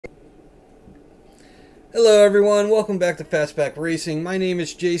Hello everyone, welcome back to Fastback Racing. My name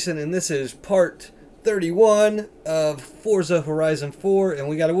is Jason and this is part 31 of Forza Horizon 4 and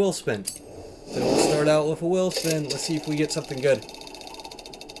we got a wheel spin. So we'll start out with a wheel spin. Let's see if we get something good.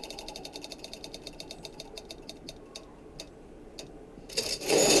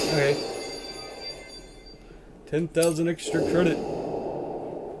 Okay. 10,000 extra credit.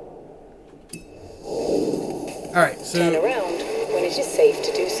 Alright, so... Turn around when it is safe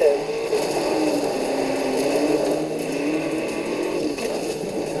to do so.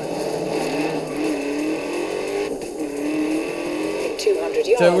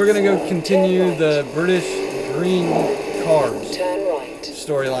 So we're going to go continue the British Green Cars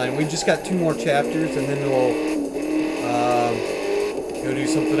storyline. We've just got 2 more chapters and then we'll go do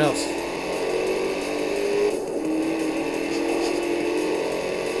something else.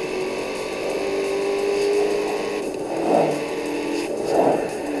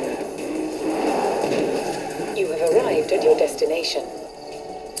 You have arrived at your destination.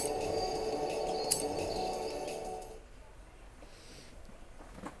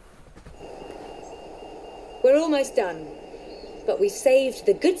 We're almost done, but we've saved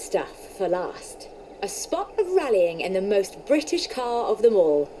the good stuff for last. A spot of rallying in the most British car of them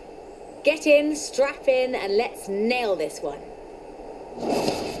all. Get in, strap in, and let's nail this one.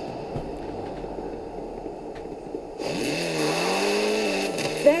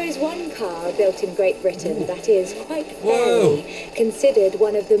 There is one car built in Great Britain that is quite fairly considered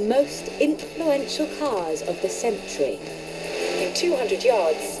one of the most influential cars of the century. In 200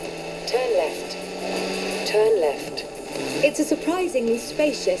 yards, turn left. Turn left. It's a surprisingly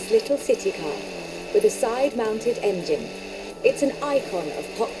spacious little city car with a side-mounted engine. It's an icon of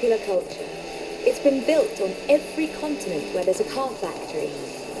popular culture. It's been built on every continent where there's a car factory.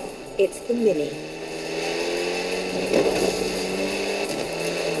 It's the Mini.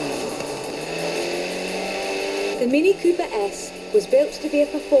 The Mini Cooper S was built to be a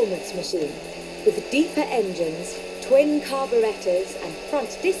performance machine with deeper engines, twin carburetors and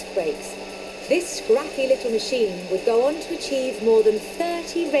front disc brakes. This scrappy little machine would go on to achieve more than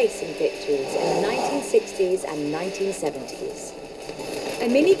 30 racing victories in the 1960s and 1970s. A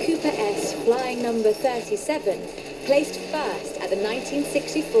Mini Cooper S flying number 37 placed first at the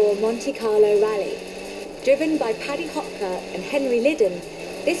 1964 Monte Carlo Rally. Driven by Paddy Hopker and Henry Liddon,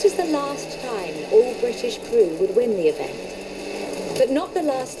 this was the last time an all-British crew would win the event. But not the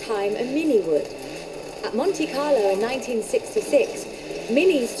last time a Mini would. At Monte Carlo in 1966,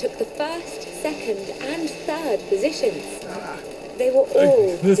 Minis took the first, second and third positions. They were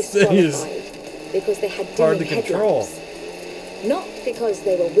all disqualified because they had dimming headlamps. Not because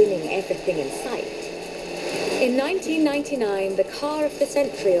they were winning everything in sight. In 1999, the Car of the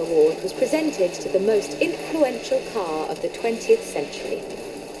Century Award was presented to the most influential car of the 20th century.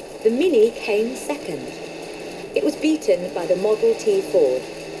 The Mini came second. It was beaten by the Model T Ford.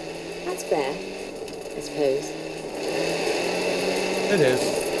 That's fair, I suppose. It is.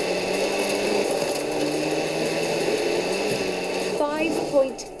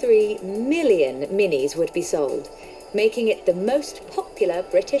 5.3 million Minis would be sold, making it the most popular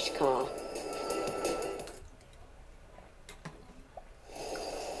British car.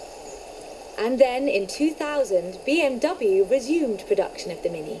 And then in 2000, BMW resumed production of the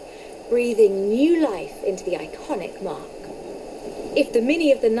Mini, breathing new life into the iconic mark. If the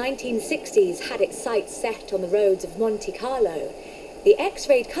Mini of the 1960s had its sights set on the roads of Monte Carlo, the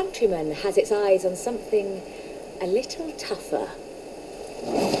X-Rayed Countryman has its eyes on something a little tougher.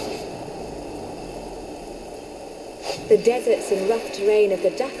 The deserts and rough terrain of the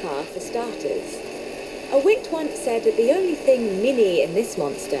Dakar, for starters. A wit once said that the only thing Mini in this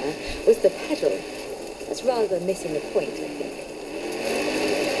monster was the pedal. That's rather missing the point, I think.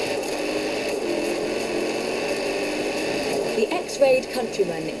 The X-Rayed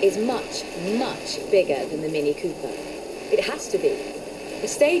Countryman is much, much bigger than the Mini Cooper. It has to be. The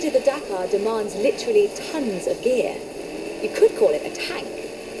stage of the Dakar demands literally tons of gear. You could call it a tank.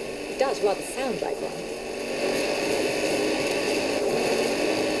 It does rather sound like one.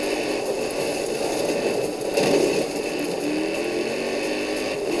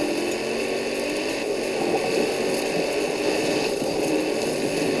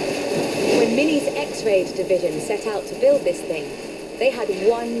 When Mini's X-Rayed division set out to build this thing, they had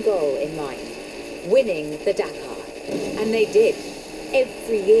one goal in mind: winning the Dakar. And they did,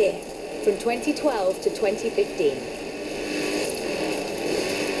 every year, from 2012 to 2015.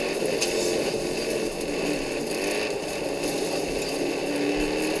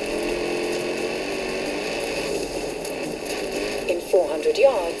 In 400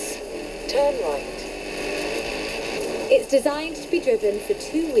 yards, turn right. It's designed to be driven for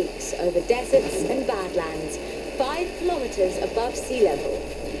 2 weeks over deserts and badlands, 5 kilometers above sea level.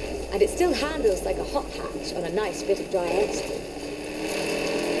 And it still handles like a hot hatch on a nice bit of dry ice.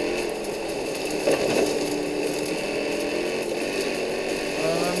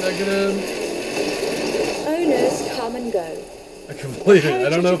 Negative. Owners come and go. I completed. I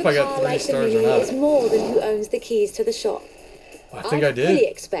don't know if I got 3 stars or not. It's more than who owns the keys to the shop. I think I did. fully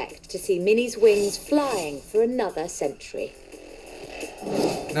expect to see Minnie's wings flying for another century.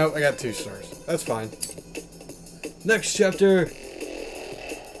 No, I got 2 stars. That's fine. Next chapter.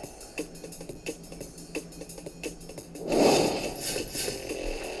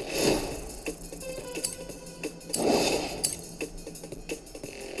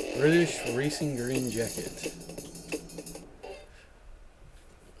 British Racing Green Jacket.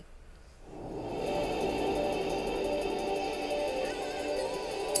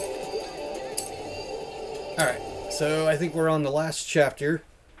 Alright, so I think we're on the last chapter.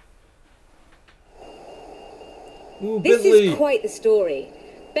 Ooh, This Bentley. is quite the story.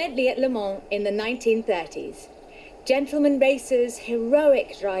 Bentley at Le Mans in the 1930s. Gentleman racers,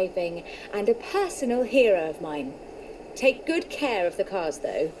 heroic driving, and a personal hero of mine. Take good care of the cars,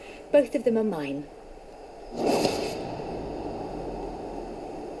 though. Both of them are mine.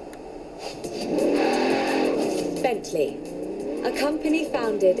 Bentley, a company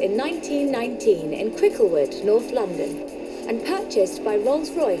founded in 1919 in Cricklewood, North London, and purchased by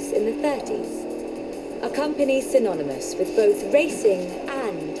Rolls-Royce in the 30s. A company synonymous with both racing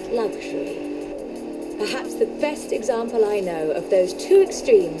and luxury. Perhaps the best example I know of those 2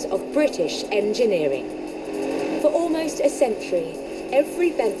 extremes of British engineering. For almost a century, every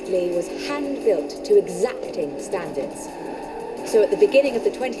Bentley was hand-built to exacting standards. So at the beginning of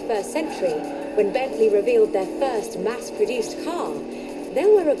the 21st century, when Bentley revealed their first mass-produced car, there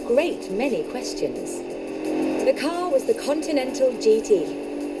were a great many questions. The car was the Continental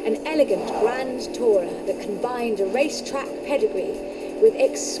GT, an elegant grand tourer that combined a racetrack pedigree with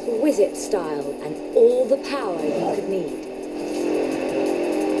exquisite style and all the power you could need.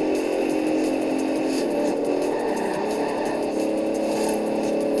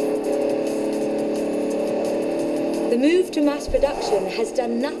 The move to mass production has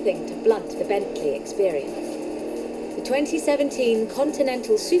done nothing to blunt the Bentley experience. The 2017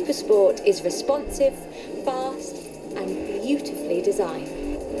 Continental Supersport is responsive, fast, and beautifully designed.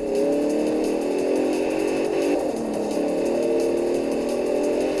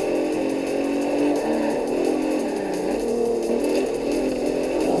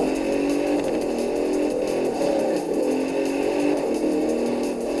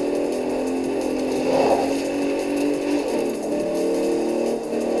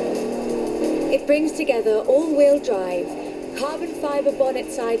 Brings together all-wheel drive, carbon fibre bonnet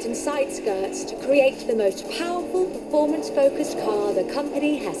sides and side skirts to create the most powerful, performance-focused car the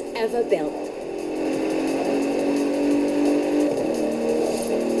company has ever built.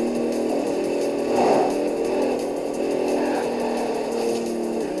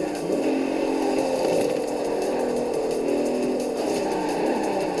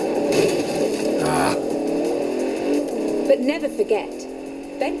 But never forget,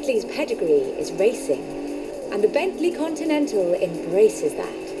 Bentley's pedigree is racing, and the Bentley Continental embraces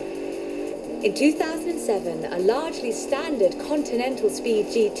that. In 2007, a largely standard Continental Speed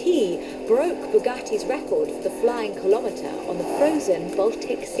GT broke Bugatti's record for the flying kilometre on the frozen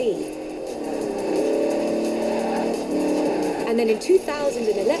Baltic Sea. And then in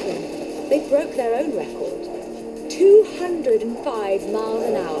 2011, they broke their own record. 205 miles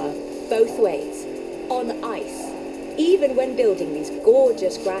an hour, both ways, on ice. Even when building these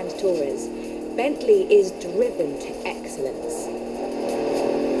gorgeous Grand Tourers, Bentley is driven to excellence.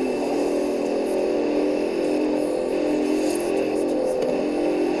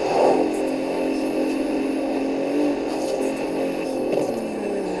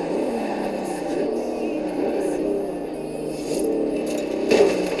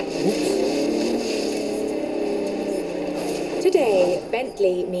 Today,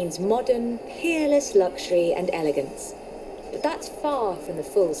 Bentley means modern, peerless luxury and elegance. But that's far from the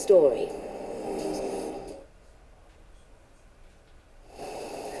full story.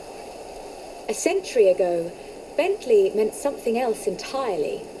 A century ago, Bentley meant something else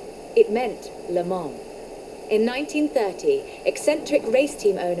entirely. It meant Le Mans. In 1930, eccentric race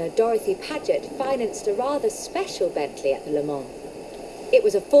team owner Dorothy Paget financed a rather special Bentley at the Le Mans. It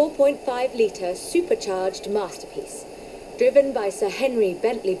was a 4.5-litre supercharged masterpiece, driven by Sir Henry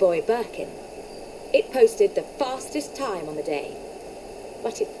Bentley Boy Birkin. It posted the fastest time on the day,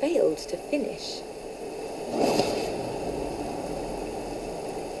 but it failed to finish.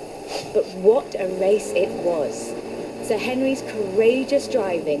 But what a race it was. Sir Henry's courageous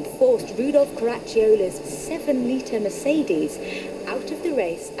driving forced Rudolf Caracciolla's 7-litre Mercedes out of the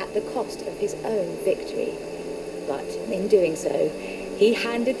race at the cost of his own victory. But in doing so, he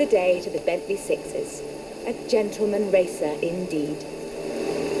handed the day to the Bentley Sixes. A gentleman racer indeed.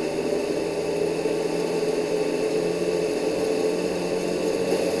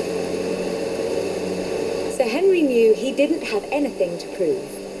 Sir Henry knew he didn't have anything to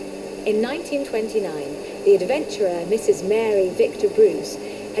prove. In 1929, the adventurer Mrs. Mary Victor Bruce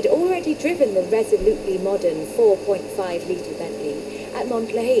had already driven the resolutely modern 4.5-litre Bentley at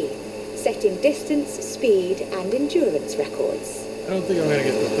Montlhéry, setting distance, speed and endurance records. I don't think I'm going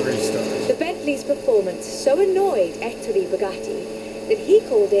to get the 3 stars. The Bentley's performance so annoyed Ettore Bugatti that he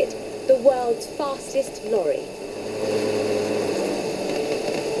called it the world's fastest lorry.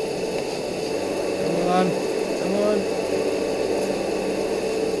 Come on, come on.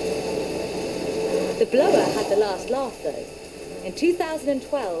 The blower had the last laugh though. In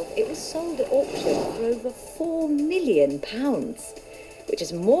 2012, it was sold at auction for over £4 million, which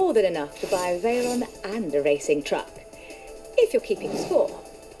is more than enough to buy a Veyron and a racing truck, if you're keeping score.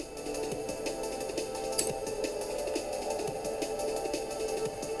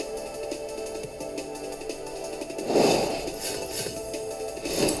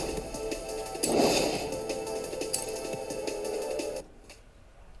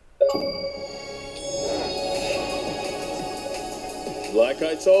 Like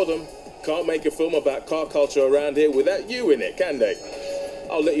I told them, can't make a film about car culture around here without you in it, can they?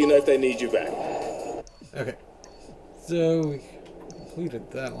 I'll let you know if they need you back. Okay. So, we completed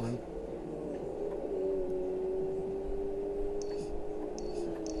that one.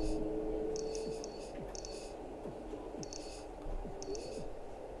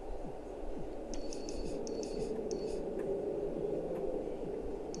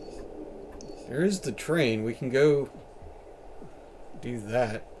 There is the train. We can go do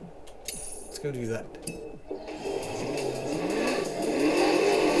that. Let's go do that.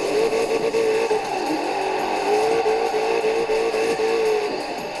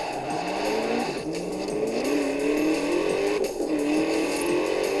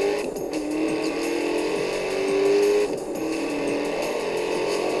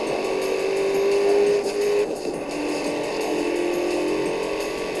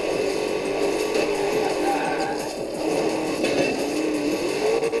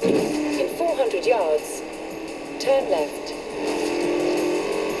 Yards, turn left.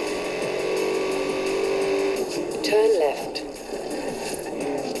 Turn left.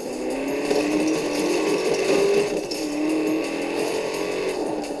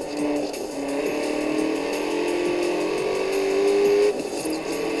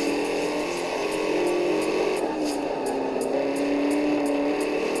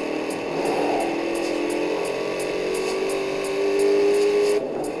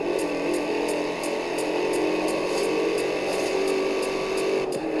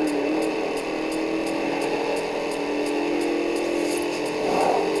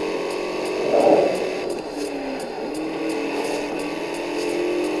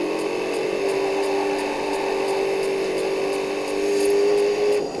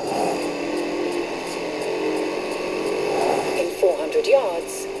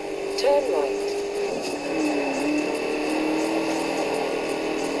 Yards, turn right.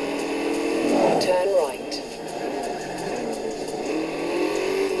 Turn right.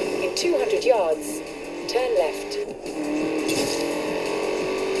 In 200 yards, turn left.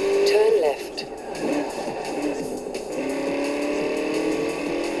 Turn left.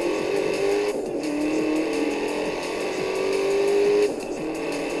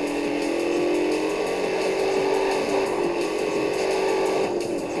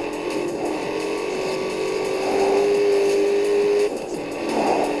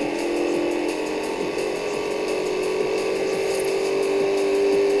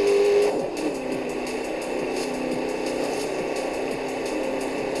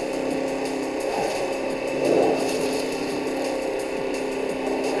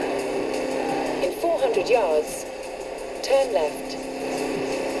 Yards, turn left.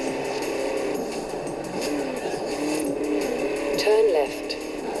 Turn left.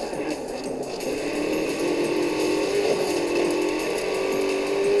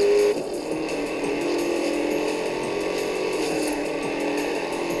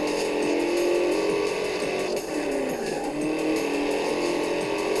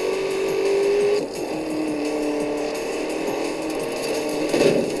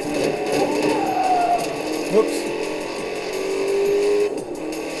 Whoops.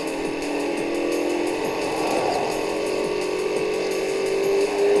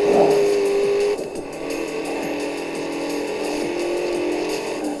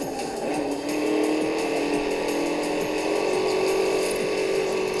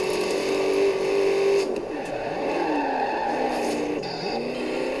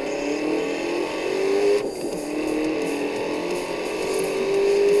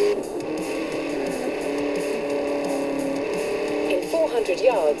 200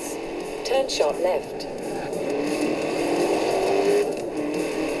 yards, turn sharp left.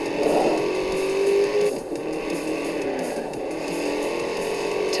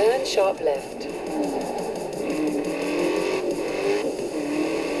 Turn sharp left.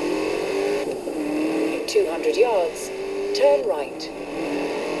 In 200 yards, turn right.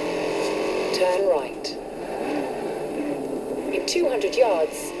 Turn right. In 200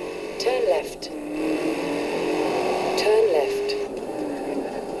 yards, turn left. Turn left.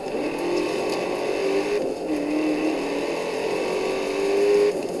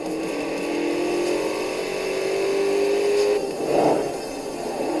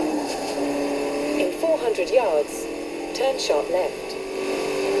 In 400 yards, turn sharp left.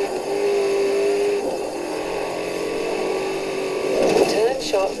 Turn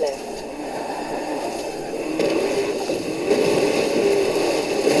sharp left.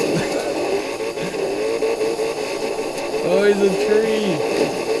 Oh, he's a tree.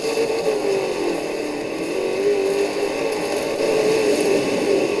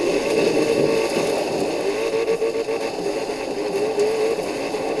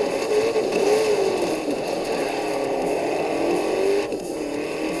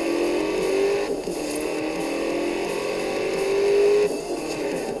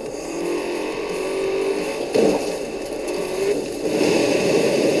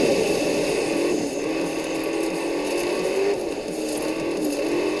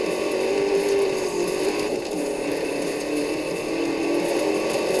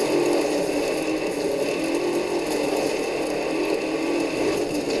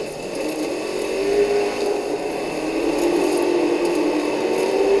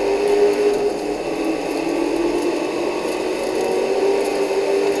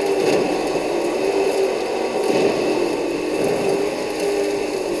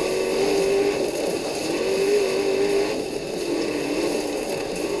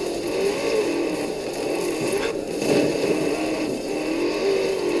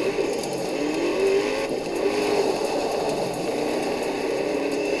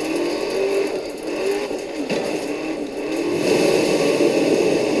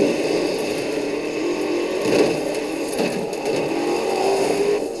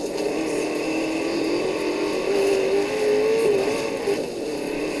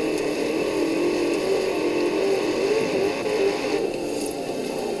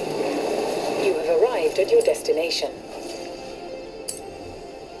 At your destination.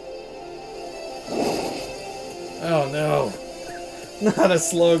 Oh no. Not a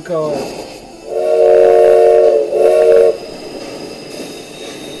slow car.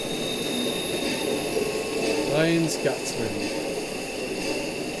 Lion Scotsman.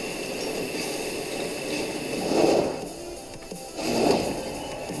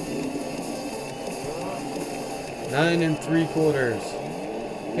 Nine 3/4.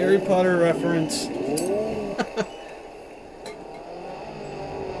 Harry Potter reference.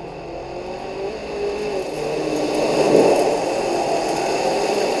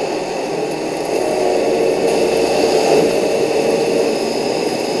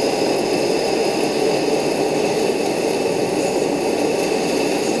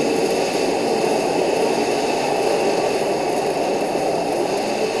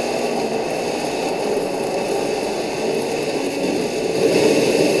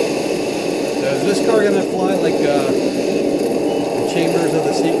 Does this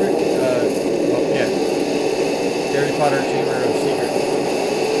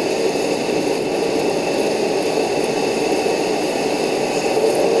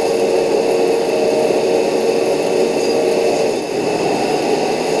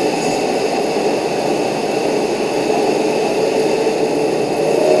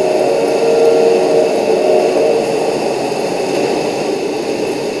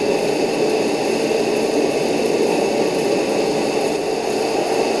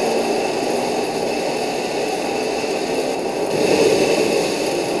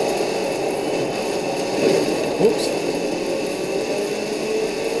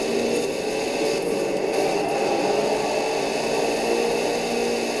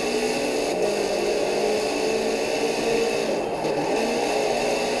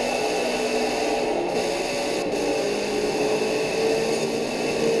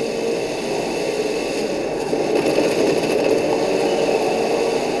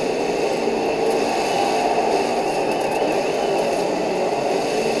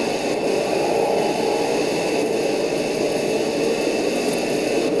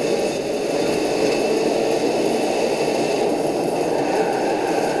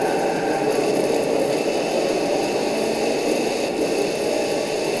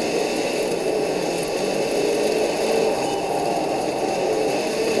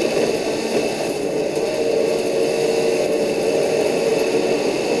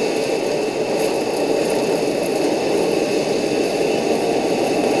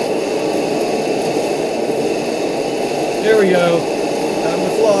we go. Time to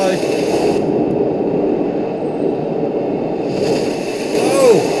fly.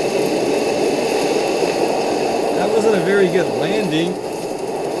 Whoa! That wasn't a very good landing.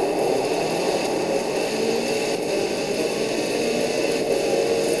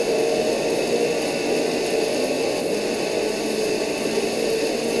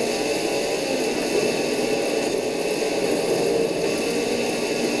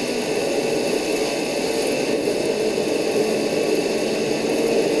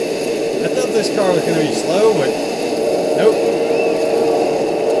 This car was going to be slow, but nope.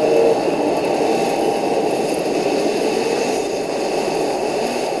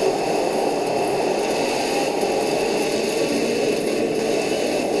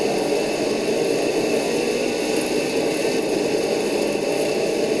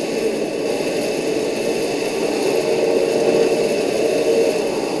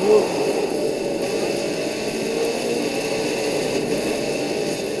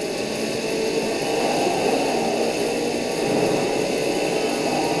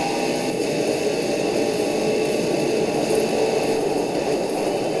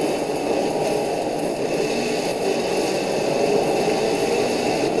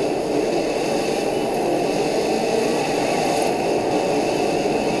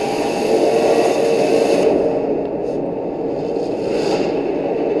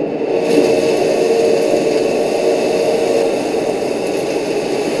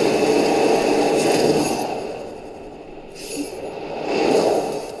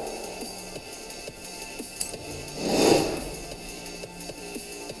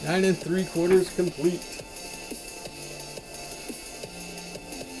 Nine and 3/4 complete.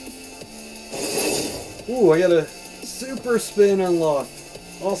 Ooh, I got a super spin unlocked.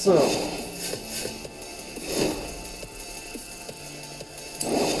 Also,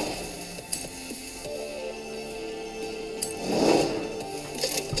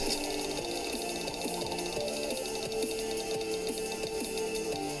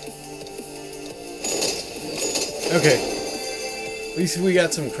 okay. At least we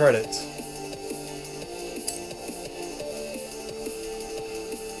got some credits.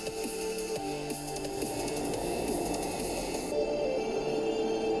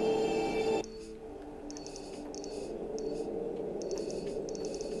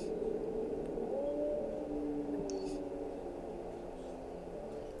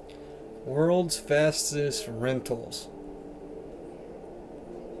 World's fastest rentals.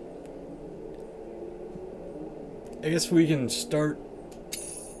 I guess we can start.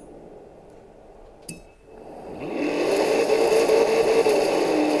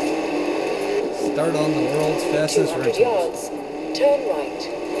 Start on the world's fastest 200 rentals. yards. Turn right.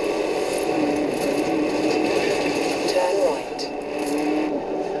 Turn right.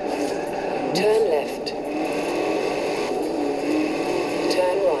 Turn left.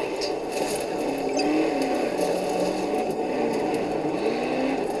 Turn right.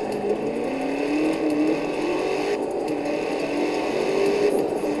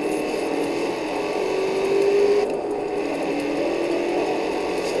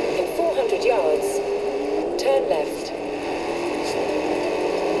 In 400 yards, turn left.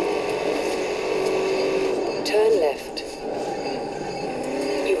 Turn left.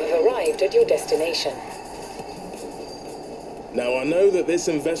 You have arrived at your destination. Now, I know that this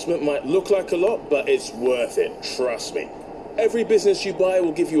investment might look like a lot, but it's worth it, trust me. Every business you buy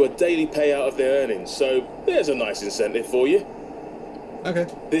will give you a daily payout of their earnings, so there's a nice incentive for you. Okay.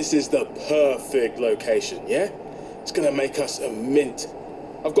 This is the perfect location, yeah? It's gonna make us a mint.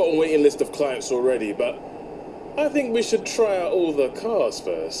 I've got a waiting list of clients already, but I think we should try out all the cars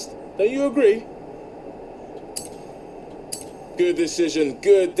first. Don't you agree? Good decision,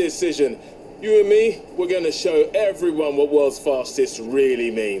 good decision. You and me, we're gonna show everyone what world's fastest really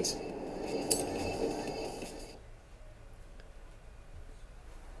means.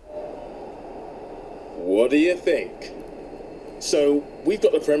 What do you think? So, we've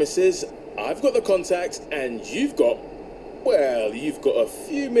got the premises, I've got the contacts, and you've got a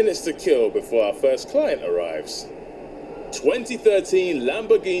few minutes to kill before our first client arrives. 2013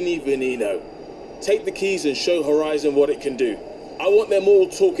 Lamborghini Veneno. Take the keys and show Horizon what it can do. I want them all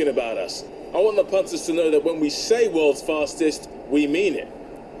talking about us. I want the punters to know that when we say world's fastest, we mean it.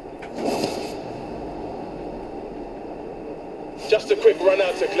 Just a quick run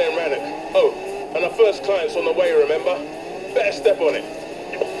out to Glen Rannoch. Oh, and our first client's on the way, remember? Better step on it.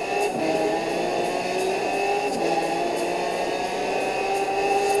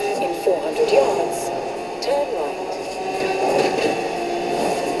 In 400 yards, turn right.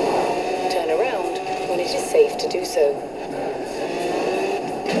 Turn around when it is safe to do so.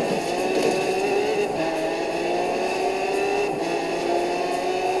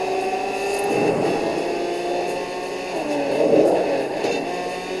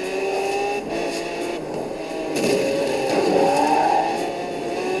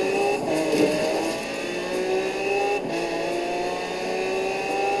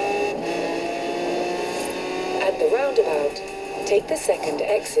 take the second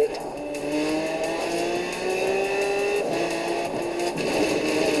exit.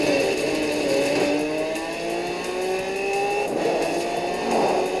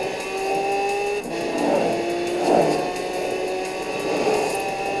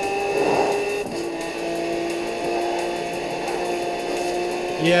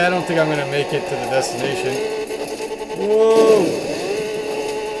 Yeah, I don't think I'm gonna make it to the destination. Whoa!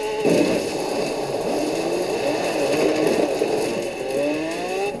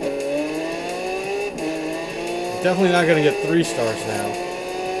 Definitely not gonna get 3 stars now.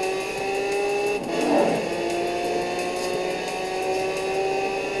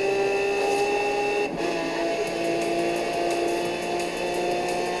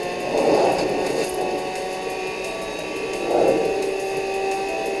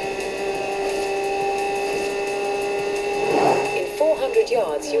 In 400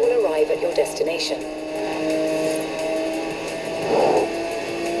 yards, you will arrive at your destination.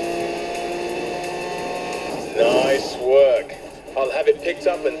 Nice work. I'll have it picked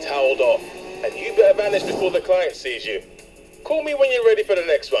up and toweled off. And you better vanish before the client sees you. Call me when you're ready for the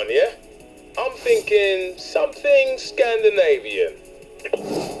next one, yeah? I'm thinking something Scandinavian.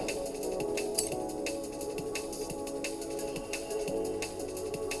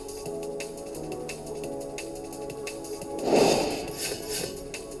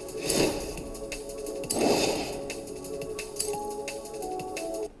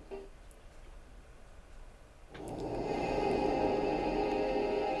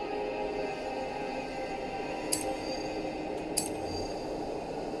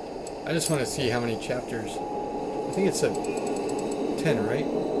 I just want to see how many chapters. I think it's a 10, right?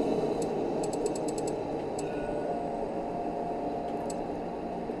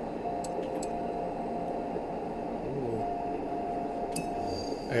 Ooh.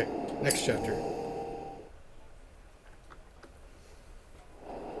 Okay, next chapter.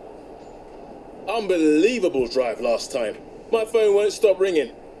 Unbelievable drive last time. My phone won't stop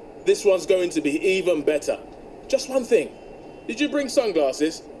ringing. This one's going to be even better. Just one thing. Did you bring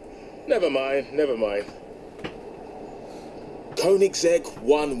sunglasses? Never mind, never mind. Koenigsegg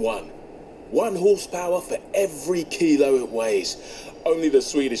 1-1. 1 horsepower for every kilo it weighs. Only the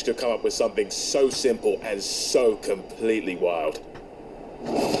Swedish could come up with something so simple and so completely wild.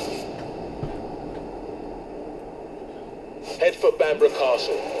 Head for Bamborough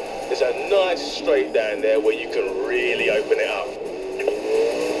Castle. There's a nice straight down there where you can really open it up.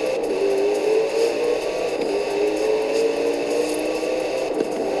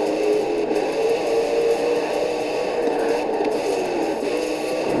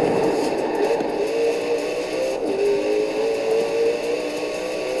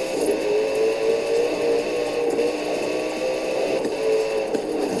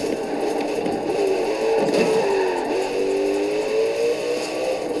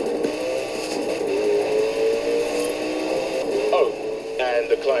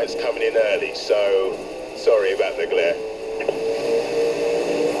 The client's coming in early, so sorry about the glare.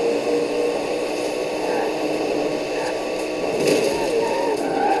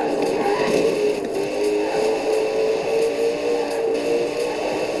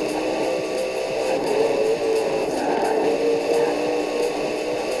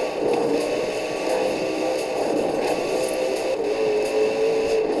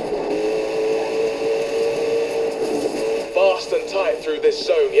 Fast and tight through this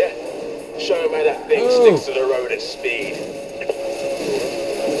zone, yeah? Show him how that thing sticks to the road at speed.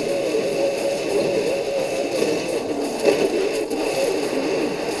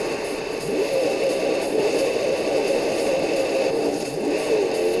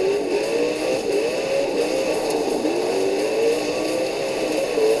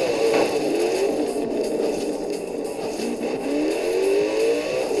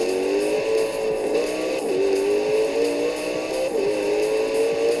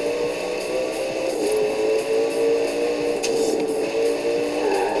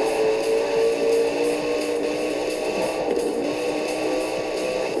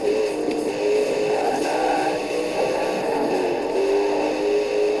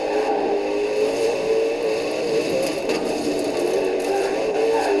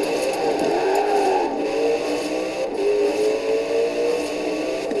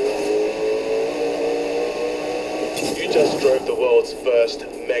 Just drove the world's first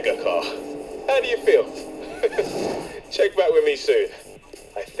mega car. How do you feel? Check back with me soon.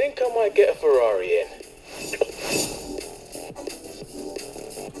 I think I might get a Ferrari in.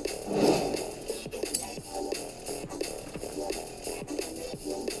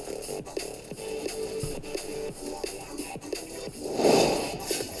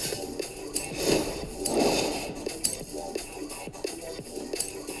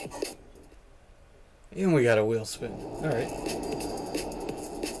 got a wheel spin. Alright.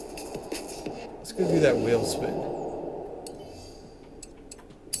 Let's go do that wheel spin.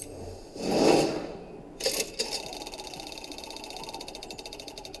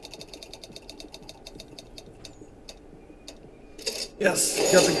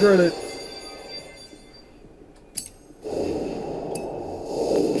 Yes, got the credit.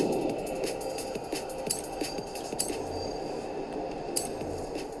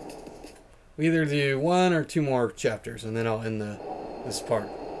 We either do 1 or 2 more chapters, and then I'll end this part.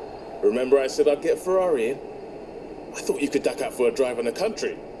 Remember I said I'd get Ferrari in? I thought you could duck out for a drive in the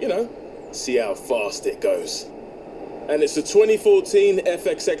country. You know, see how fast it goes. And it's a 2014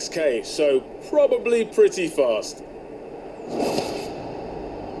 FXXK, so probably pretty fast.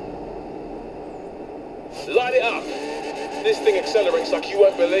 Light it up! This thing accelerates like you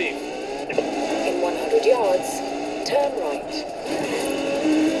won't believe. In 100 yards, turn right.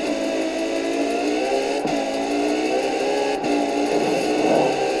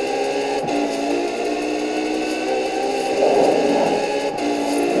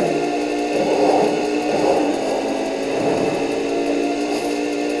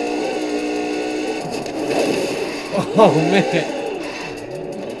 Oh man!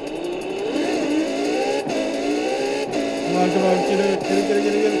 Come on, get it.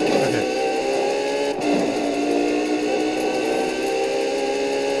 Okay.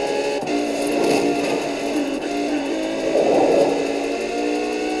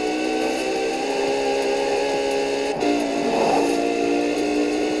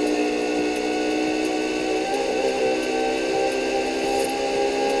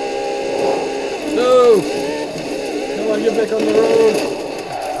 No! Come on, get back on the road!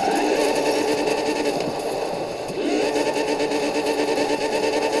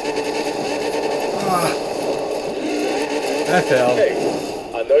 I fell. Hey,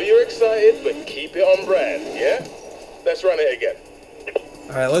 I know you're excited, but keep it on brand, yeah? Let's run it again.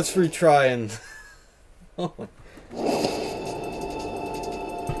 Alright, let's retry and...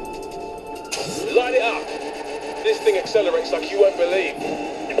 Light it up! This thing accelerates like you won't believe.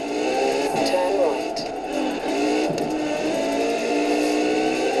 Turn right.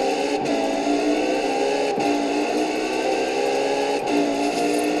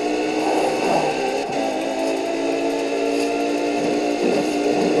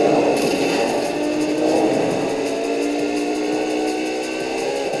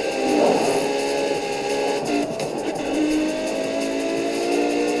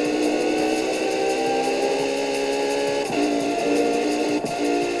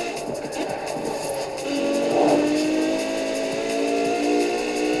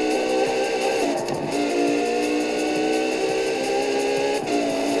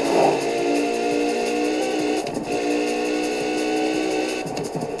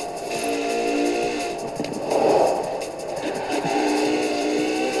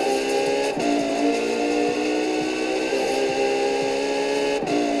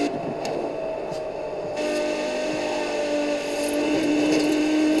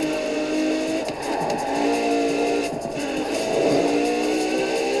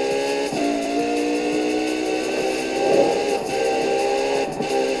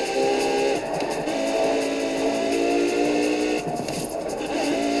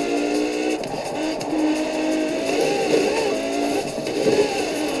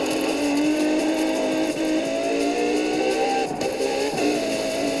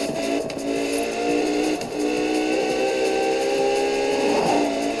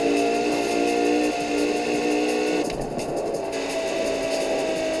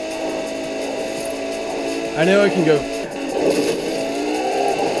 I know it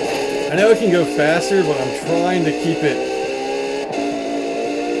can go faster, but I'm trying to keep it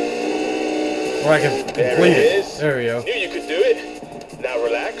where I can complete it. There we go. Knew you could do it. Now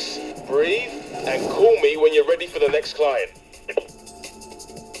relax, breathe, and call me when you're ready for the next client.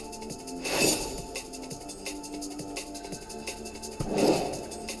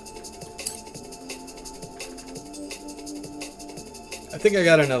 I think I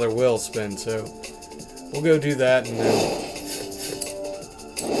got another wheel spin, so we'll go do that and then...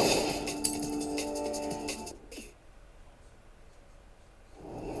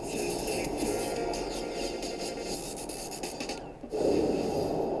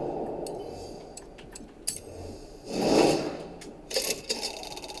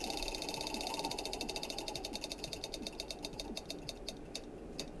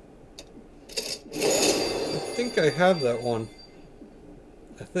 I think I have that one.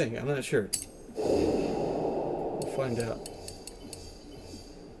 I think. I'm not sure. We'll find out.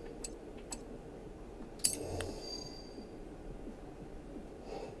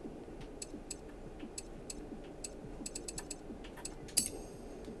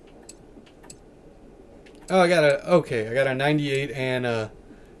 Oh, I got a, okay, I got a 98 and a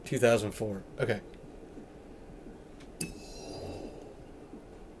 2004. Okay.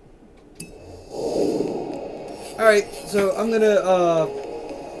 Alright, so I'm gonna,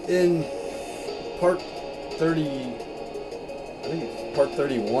 in part 30, I think it's part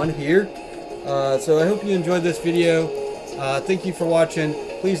 31 here. So I hope you enjoyed this video. Thank you for watching.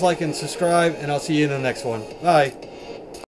 Please like and subscribe, and I'll see you in the next one. Bye.